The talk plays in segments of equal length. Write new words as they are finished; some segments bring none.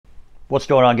What's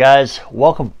going on, guys?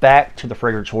 Welcome back to the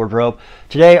Fragrance Wardrobe.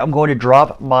 Today I'm going to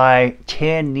drop my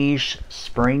 10 niche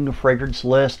spring fragrance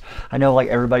list. I know like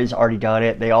everybody's already done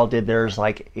it. They all did theirs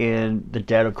like in the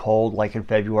dead of cold, like in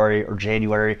February or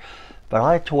January. But I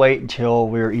like to wait until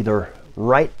we're either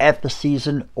right at the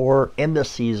season or in the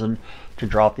season to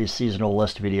drop these seasonal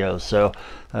list videos. So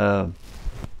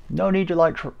no need to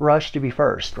like rush to be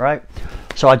first, right?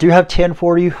 So I do have 10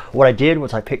 for you. What I did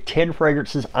was I picked 10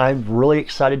 fragrances I'm really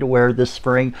excited to wear this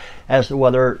spring as the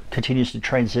weather continues to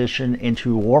transition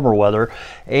into warmer weather.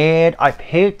 And I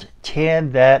picked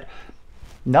 10 that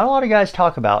not a lot of guys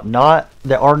talk about,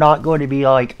 that are not going to be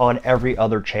like on every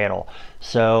other channel.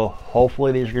 So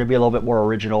hopefully these are going to be a little bit more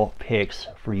original picks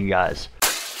for you guys.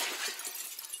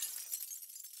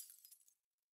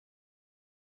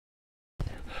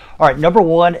 All right, number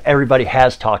one, everybody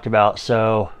has talked about.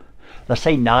 So let's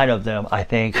say 9 of them, I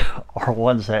think, are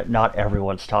ones that not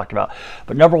everyone's talked about.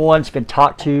 But number one's been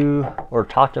talked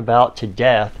about to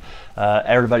death.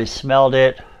 Everybody smelled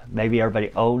it. Maybe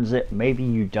everybody owns it. Maybe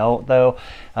you don't, though.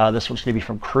 This one's going to be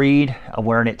from Tweed. I'm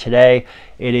wearing it today.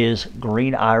 It is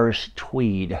Green Irish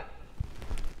Tweed.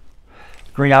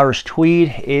 Green Irish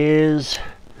Tweed is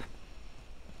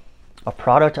a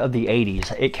product of the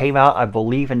 80s. It came out, I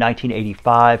believe, in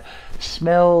 1985.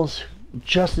 Smells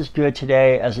just as good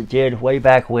today as it did way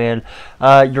back when.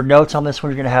 Your notes on this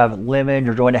one, you're going to have lemon,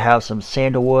 you're going to have some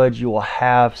sandalwood, you'll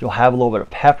have a little bit of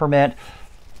peppermint.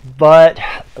 But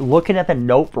looking at the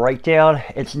note breakdown,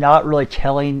 it's not really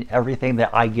telling everything that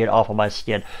I get off of my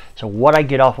skin. So what I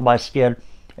get off of my skin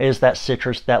is that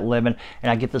citrus, that lemon,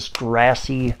 and I get this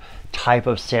grassy type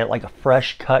of scent, like a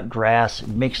fresh cut grass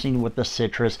mixing with the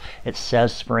citrus. It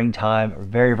says springtime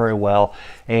very, very well.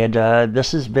 And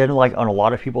this has been like on a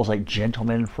lot of people's like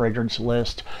gentleman fragrance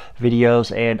list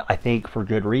videos, and I think for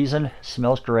good reason. It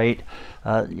smells great.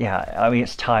 Yeah, I mean,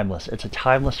 it's timeless. It's a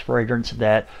timeless fragrance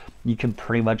that you can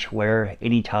pretty much wear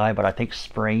anytime, but I think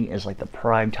spring is like the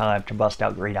prime time to bust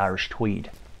out Green Irish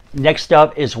Tweed. Next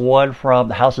up is one from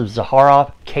the house of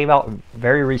Zaharoff. Came out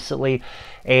very recently,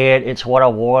 and it's what I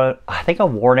wore. I think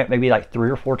I've worn it maybe like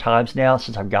 3 or 4 times now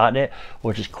since I've gotten it,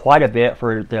 which is quite a bit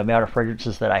for the amount of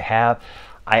fragrances that I have.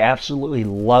 I absolutely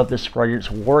love this fragrance.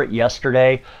 Wore it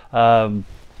yesterday to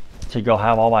go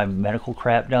have all my medical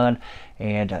crap done,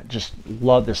 and just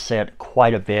love this scent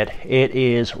quite a bit. It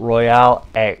is Royale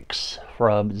X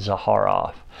from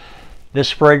Zaharoff. This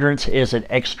fragrance is an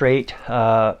extrait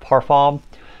Parfum.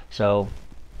 So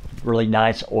really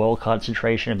nice oil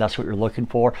concentration if that's what you're looking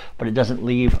for, but it doesn't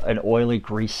leave an oily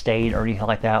grease stain or anything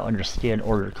like that on your skin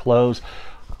or your clothes.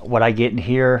 What I get in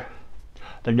here,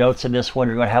 the notes in this one,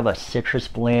 you're going to have a citrus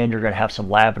blend, you're going to have some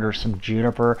lavender, some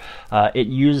juniper. It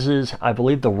uses, I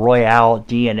believe, the Royale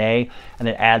DNA, and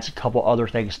then adds a couple other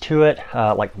things to it,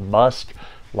 like musk,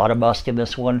 a lot of musk in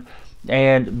this one.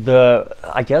 And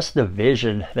I guess the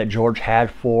vision that George had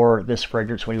for this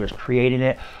fragrance when he was creating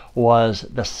it was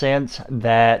the sense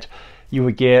that you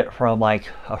would get from like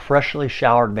a freshly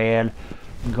showered man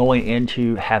going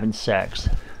into having sex.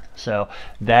 So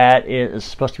that is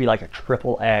supposed to be like a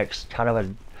triple X, kind of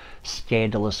a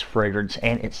scandalous fragrance,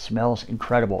 and it smells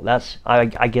incredible.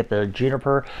 I get the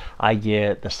juniper, I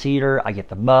get the cedar, I get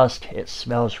the musk. It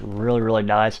smells really, really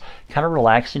nice, kind of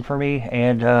relaxing for me.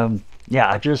 And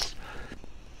yeah, I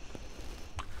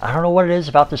don't know what it is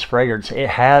about this fragrance. It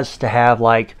has to have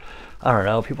like, I don't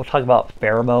know, people talk about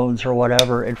pheromones or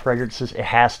whatever in fragrances. It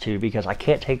has to, because I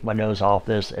can't take my nose off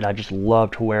this, and I just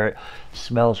love to wear it. It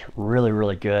smells really,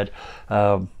 really good.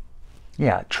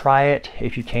 Yeah, try it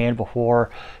if you can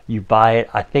before you buy it.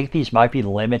 I think these might be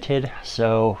limited,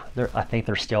 so I think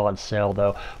they're still on sale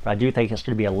though, but I do think it's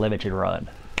going to be a limited run.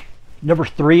 Number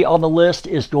 3 on the list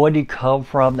is going to come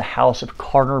from the house of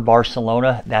Carner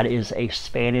Barcelona. That is a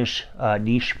Spanish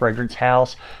niche fragrance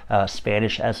house,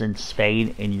 Spanish as in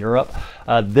Spain in Europe.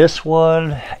 This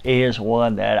one is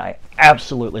one that I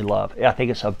absolutely love. I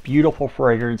think it's a beautiful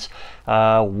fragrance.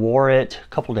 Wore it a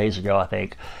couple days ago, I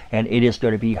think, and it is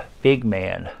going to be Fig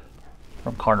Man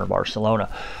from Carner Barcelona.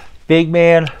 Fig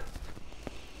Man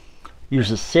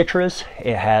uses citrus.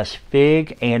 It has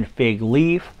fig and fig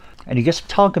leaf. And you get some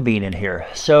tonka bean in here.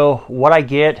 So what I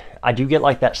do get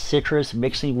like that citrus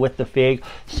mixing with the fig.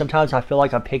 Sometimes I feel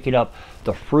like I'm picking up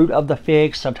the fruit of the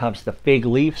fig, sometimes the fig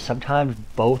leaf, sometimes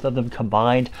both of them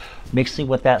combined, mixing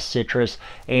with that citrus.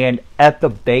 And at the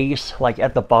base, like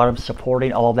at the bottom,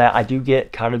 supporting all of that, I do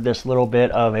get kind of this little bit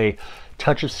of a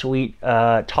touch of sweet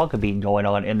tonka bean going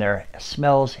on in there. It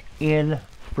smells freaking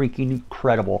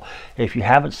incredible. If you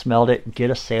haven't smelled it, get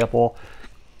a sample.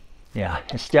 Yeah,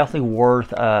 it's definitely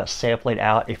worth sampling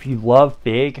out. If you love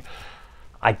fig,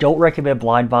 I don't recommend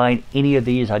blind buying any of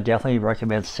these. I definitely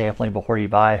recommend sampling before you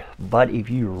buy. But if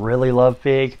you really love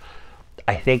fig,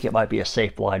 I think it might be a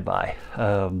safe blind buy.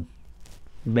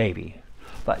 Maybe.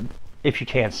 But if you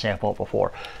can sample it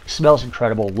before. Smells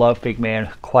incredible. Love Fig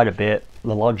Man quite a bit.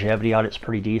 The longevity on it's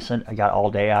pretty decent. I got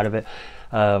all day out of it.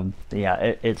 Yeah,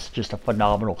 it's just a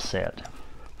phenomenal scent.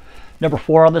 Number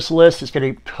 4 on this list is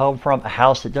going to come from a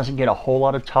house that doesn't get a whole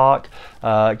lot of talk.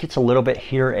 It gets a little bit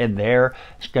here and there.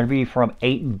 It's going to be from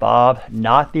 8 Bob,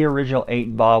 not the original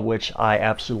 8 Bob, which I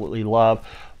absolutely love.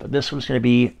 But this one's going to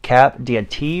be Cap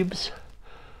d'Antibes.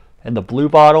 And the blue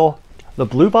bottle. The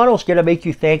blue bottle is going to make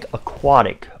you think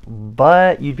aquatic,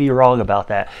 but you'd be wrong about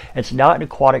that. It's not an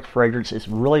aquatic fragrance. It's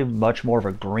really much more of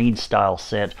a green style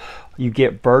scent. You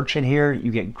get birch in here, you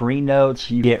get green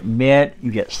notes, you get mint, you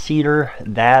get cedar.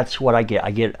 That's what I get.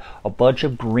 I get a bunch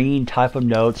of green type of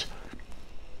notes.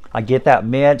 I get that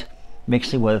mint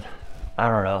mixing with, I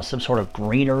don't know, some sort of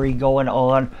greenery going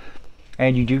on.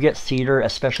 And you do get cedar,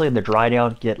 especially in the dry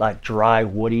down, get like dry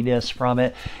woodiness from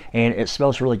it. And it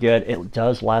smells really good. It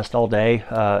does last all day,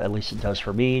 at least it does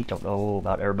for me. Don't know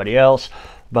about everybody else.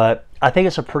 But I think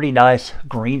it's a pretty nice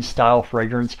green style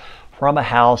fragrance from a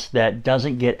house that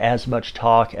doesn't get as much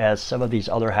talk as some of these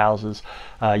other houses.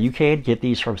 You can get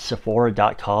these from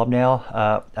Sephora.com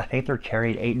now. I think they're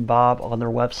carrying 8 Bob on their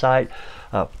website.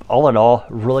 All in all,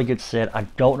 really good scent. I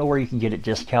don't know where you can get it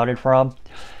discounted from.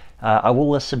 I will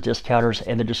list some discounters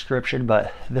in the description,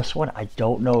 but this one, I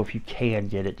don't know if you can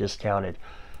get it discounted.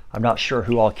 I'm not sure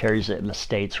who all carries it in the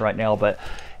States right now, but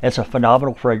it's a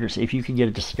phenomenal fragrance. If you can get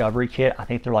a discovery kit, I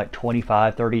think they're like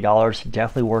 $25, $30.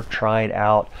 Definitely worth trying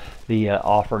out. The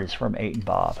offer is from 8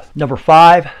 Bob. Number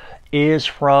 5 is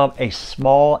from a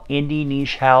small indie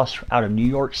niche house out of New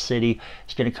York City.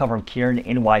 It's going to come from Kierin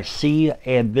NYC,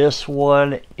 and this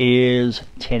one is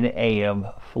 10 AM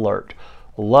Flirt.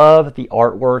 Love the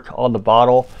artwork on the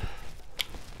bottle.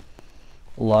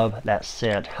 Love that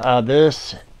scent.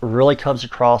 This really comes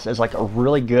across as like a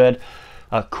really good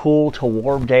cool to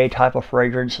warm day type of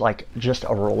fragrance, like just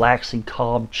a relaxing,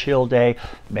 calm, chill day.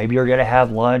 Maybe you're going to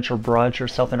have lunch or brunch or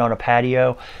something on a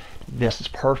patio. This is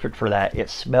perfect for that. It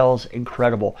smells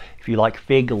incredible. If you like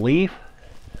fig leaf,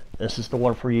 this is the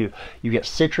one for you. You get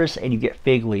citrus and you get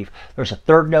fig leaf. There's a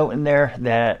third note in there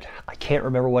that I can't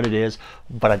remember what it is,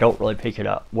 but I don't really pick it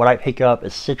up. What I pick up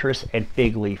is citrus and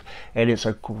fig leaf, and it's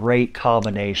a great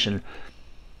combination.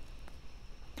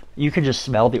 You can just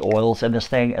smell the oils in this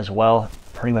thing as well,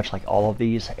 pretty much like all of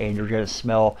these, and you're going to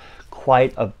smell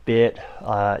quite a bit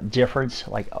difference,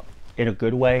 like in a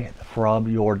good way, from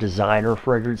your designer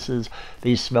fragrances.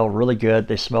 These smell really good.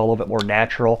 They smell a little bit more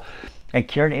natural. And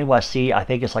Kierin NYC, I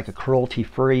think it's like a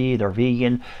cruelty-free. They're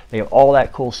vegan. They have all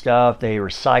that cool stuff. They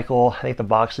recycle. I think the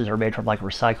boxes are made from like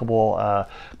recyclable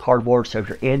cardboard. So if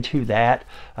you're into that,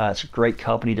 it's a great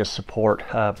company to support.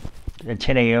 And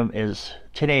 10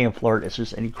 AM Flirt is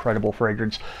just an incredible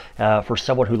fragrance for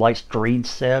someone who likes green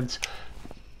scents.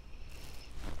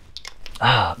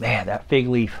 Ah, man, that fig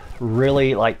leaf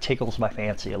really like tickles my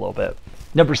fancy a little bit.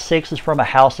 Number 6 is from a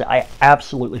house that I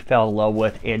absolutely fell in love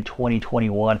with in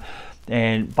 2021.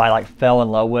 And by like fell in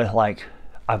love with, like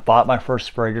I bought my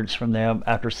first fragrance from them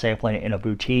after sampling it in a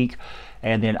boutique,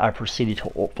 and then I proceeded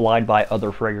to blind buy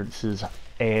other fragrances,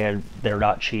 and they're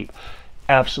not cheap.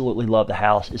 Absolutely love the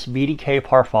house. It's BDK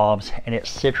Parfums, and it's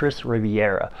Citrus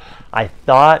Riviera. I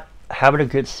thought having a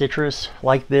good citrus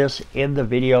like this in the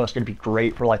video is going to be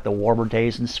great for like the warmer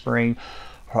days in spring.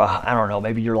 I don't know,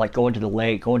 maybe you're like going to the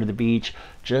lake, going to the beach,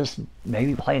 just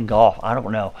maybe playing golf. I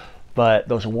don't know. But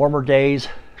those warmer days,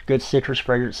 good citrus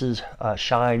fragrances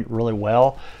shine really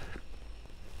well.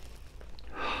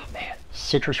 Oh, man,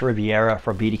 Citrus Riviera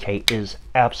from BDK is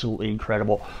absolutely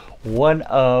incredible. One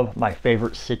of my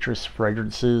favorite citrus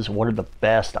fragrances, one of the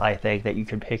best I think that you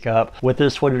can pick up. With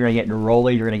this one, you're going to get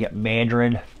neroli, you're going to get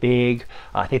mandarin, fig.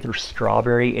 I think there's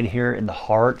strawberry in here in the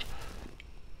heart.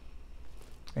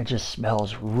 It just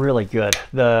smells really good.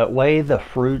 The way the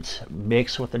fruits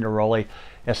mix with the neroli,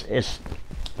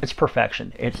 it's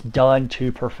perfection. It's done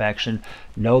to perfection.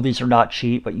 No, these are not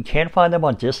cheap, but you can find them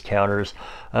on discounters.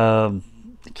 Can't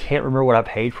remember what I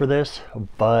paid for this,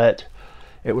 but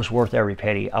it was worth every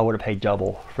penny. I would have paid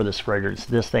double for this fragrance.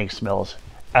 This thing smells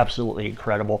absolutely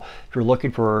incredible. If you're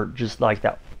looking for just like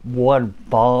that one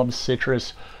bomb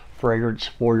citrus fragrance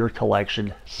for your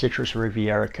collection, Citrus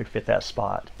Riviera could fit that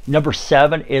spot. Number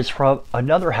 7 is from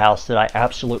another house that I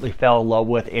absolutely fell in love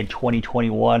with in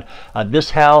 2021.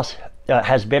 This house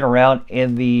has been around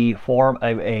in the form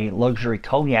of a luxury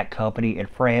cognac company in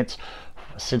France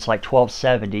since like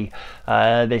 1270.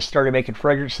 They started making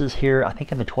fragrances here, I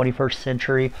think, in the 21st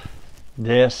century.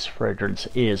 This fragrance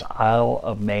is Isle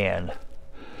of Man.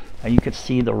 And you can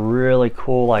see the really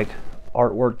cool like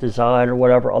artwork design or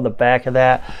whatever on the back of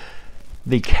that.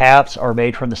 The caps are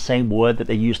made from the same wood that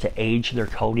they use to age their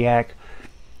cognac.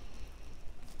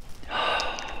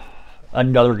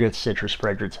 Another good citrus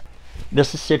fragrance.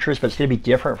 This is citrus, but it's going to be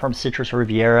different from Citrus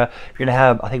Riviera. You're going to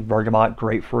have, I think, bergamot,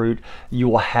 grapefruit. You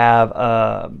will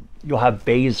have you'll have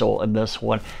basil in this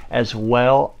one, as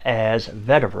well as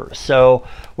vetiver. So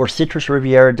where Citrus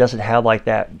Riviera doesn't have like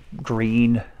that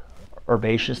green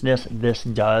herbaceousness, this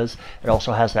does. It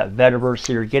also has that vetiver,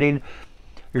 so you're getting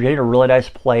a really nice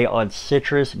play on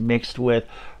citrus mixed with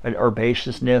an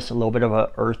herbaceousness, a little bit of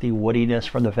a earthy woodiness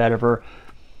from the vetiver.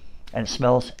 And it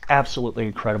smells absolutely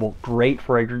incredible. Great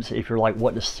fragrance if you're like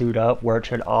wanting to suit up, wear it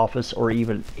to an office, or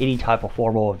even any type of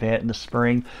formal event in the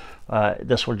spring.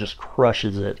 This one just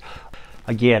crushes it.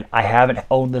 Again, I haven't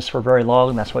owned this for very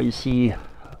long. That's why you see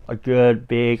a good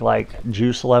big like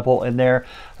juice level in there.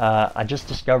 I just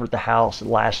discovered the house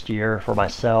last year for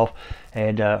myself,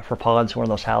 and Frapin's one of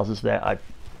those houses that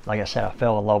like I said, I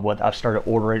fell in love with. I've started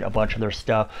ordering a bunch of their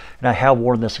stuff, and I have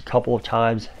worn this a couple of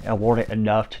times, and I've worn it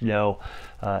enough to know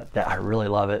that I really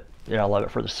love it. I love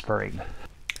it for the spring.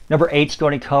 Number 8 is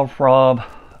going to come from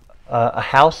a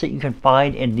house that you can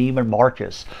find in Neiman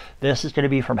Marcus. This is going to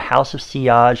be from House of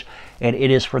Sillage, and it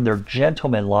is from their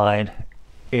gentleman line.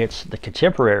 It's the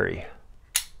Contemporary.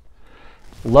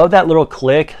 Love that little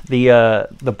click,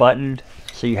 the button.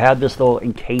 So you have this little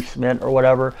encasement or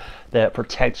whatever that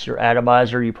protects your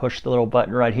atomizer. You push the little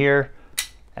button right here,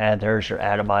 and there's your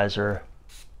atomizer.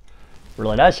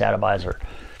 Really nice atomizer.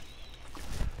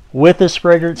 With this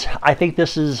fragrance, I think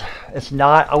this is, it's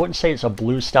not, I wouldn't say it's a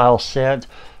blue style scent,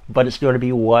 but it's going to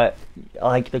be what,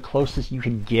 like the closest you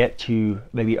can get to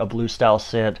maybe a blue style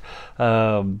scent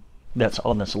that's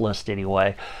on this list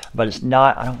anyway. But it's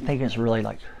not, I don't think it's really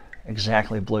like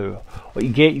exactly blue. What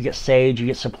you get sage, you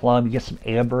get some plum, you get some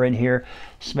amber in here.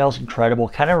 Smells incredible.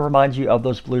 Kind of reminds you of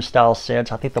those blue style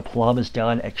scents. I think the plum is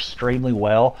done extremely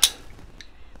well.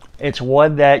 It's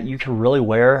one that you can really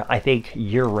wear, I think,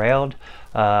 year round.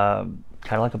 Kind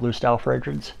of like a blue style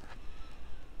fragrance,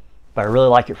 but I really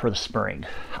like it for the spring.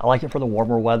 I like it for the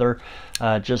warmer weather,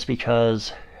 just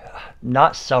because,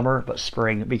 not summer, but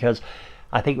spring, because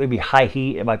I think maybe high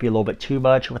heat, it might be a little bit too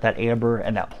much with that amber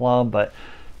and that plum, but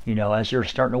you know, as you're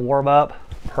starting to warm up,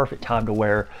 perfect time to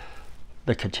wear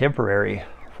the Contemporary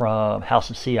from House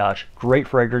of Sillage. Great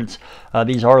fragrance.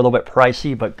 These are a little bit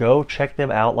pricey, but go check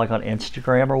them out like on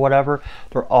Instagram or whatever.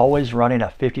 They're always running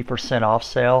a 50% off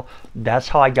sale. That's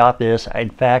how I got this.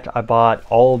 In fact, I bought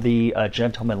all the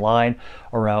gentleman line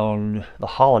around the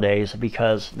holidays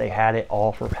because they had it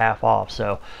all for half off.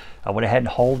 So I went ahead and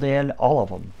hauled in all of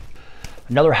them.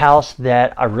 Another house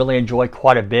that I really enjoy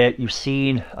quite a bit. You've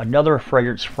seen another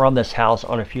fragrance from this house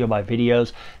on a few of my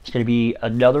videos. It's going to be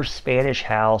another Spanish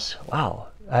house. Wow.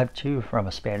 I have two from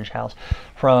a Spanish house.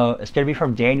 It's going to be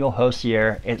from Daniel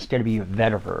Josier. It's going to be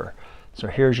Vetiver. So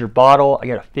here's your bottle. I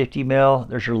got a 50 ml.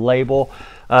 There's your label.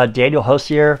 Daniel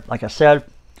Josier, like I said,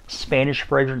 Spanish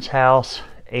fragrance house.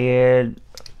 And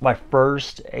my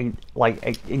first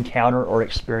encounter or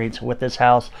experience with this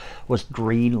house was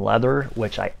green leather,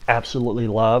 which I absolutely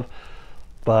love.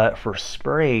 But for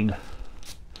spring,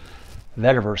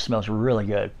 Vetiver smells really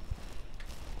good.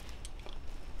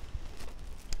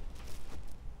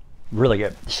 Really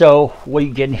good. So what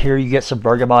you get in here, you get some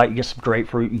bergamot, you get some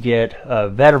grapefruit, you get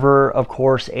vetiver, of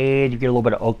course, and you get a little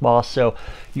bit of oak moss. So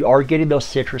you are getting those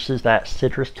citruses, that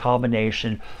citrus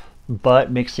combination, but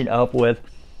mixing up with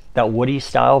that woody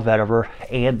style vetiver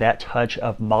and that touch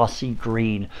of mossy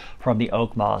green from the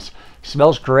oak moss.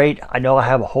 Smells great. I know I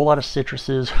have a whole lot of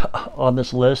citruses on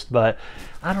this list, but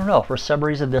I don't know, for some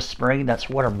reason this spring, that's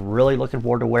what I'm really looking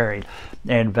forward to wearing.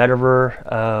 And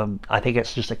vetiver, I think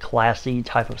it's just a classy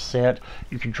type of scent.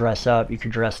 You can dress up, you can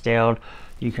dress down,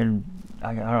 you can,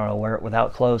 I don't know, wear it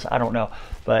without clothes, I don't know.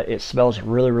 But it smells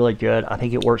really, really good. I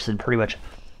think it works in pretty much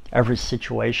every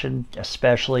situation,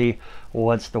 especially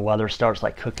once the weather starts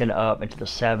like cooking up into the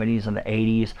 70s and the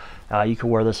 80s. You can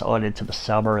wear this on into the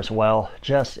summer as well.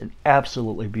 Just an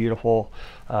absolutely beautiful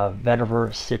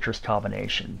vetiver citrus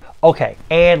combination. Okay,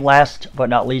 and last but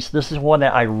not least, this is one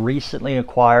that I recently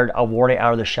acquired. I wore it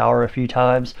out of the shower a few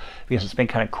times because it's been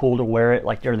kind of cool to wear it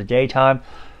like during the daytime.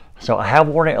 So I have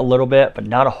worn it a little bit, but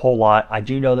not a whole lot. I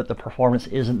do know that the performance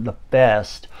isn't the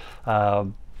best,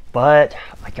 but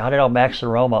I got it on Max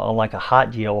Aroma on like a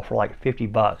hot deal for like 50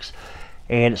 bucks.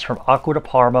 And it's from Acqua de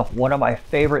Parma, one of my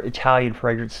favorite Italian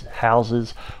fragrance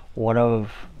houses, one of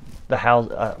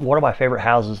my favorite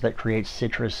houses that creates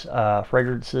citrus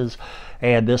fragrances.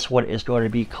 And this one is going to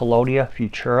be Colonia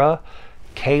Futura.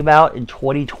 came out in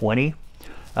 2020.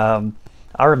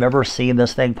 I remember seeing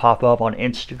this thing pop up on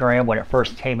Instagram when it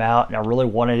first came out, and I really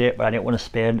wanted it, but I didn't want to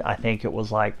spend, I think it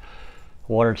was like $100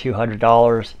 or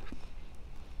 $200.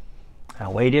 I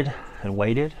waited and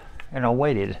waited and I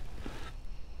waited.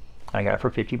 I got it for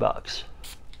 50 bucks.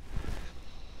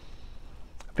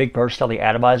 Big burst on the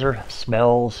atomizer.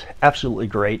 Smells absolutely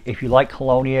great. If you like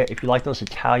Colonia, if you like those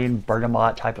Italian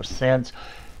bergamot type of scents,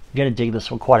 you're going to dig this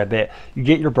one quite a bit. You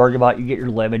get your bergamot, you get your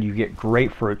lemon, you get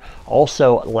grapefruit.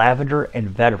 Also lavender and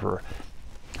vetiver.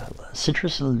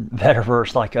 Citrus and vetiver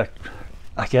is like I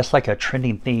guess like a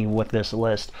trending theme with this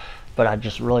list, but I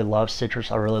just really love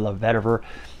citrus. I really love vetiver.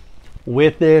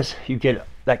 With this, you get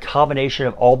that combination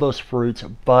of all those fruits,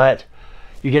 but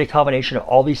you get a combination of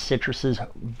all these citruses,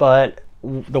 but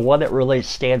the one that really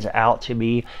stands out to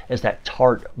me is that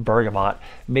tart bergamot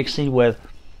mixing with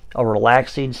a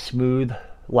relaxing, smooth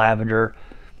lavender,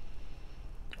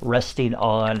 resting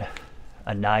on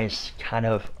a nice kind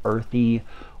of earthy,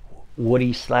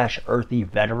 woody slash earthy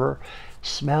vetiver.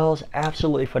 Smells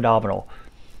absolutely phenomenal.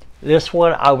 This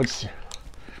one,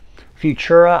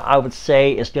 Futura, I would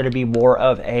say is going to be more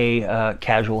of a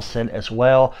casual scent as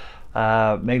well.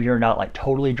 Maybe you're not like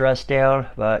totally dressed down,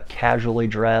 but casually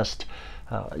dressed,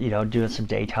 you know, doing some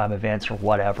daytime events or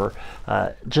whatever.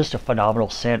 Just a phenomenal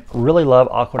scent. Really love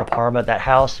Acqua de Parma. That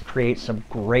house creates some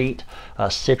great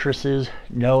citruses.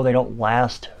 No, they don't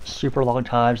last super long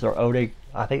times. They're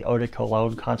I think eau de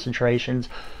cologne concentrations,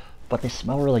 but they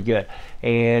smell really good.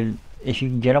 And if you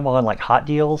can get them on like hot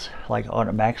deals, like on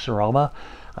a Max Aroma,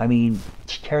 I mean,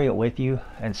 just carry it with you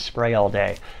and spray all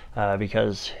day.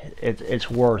 Because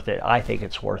it's worth it. I think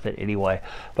it's worth it anyway.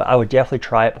 But I would definitely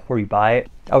try it before you buy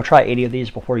it. I would try any of these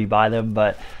before you buy them,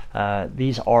 but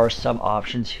these are some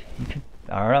options you can,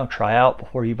 I don't know, try out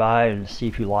before you buy and see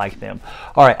if you like them.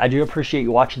 All right, I do appreciate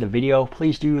you watching the video.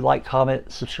 Please do like,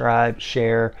 comment, subscribe,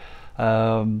 share,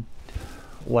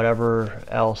 whatever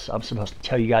else I'm supposed to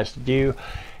tell you guys to do.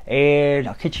 And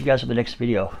I'll catch you guys in the next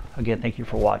video. Again, thank you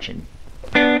for watching.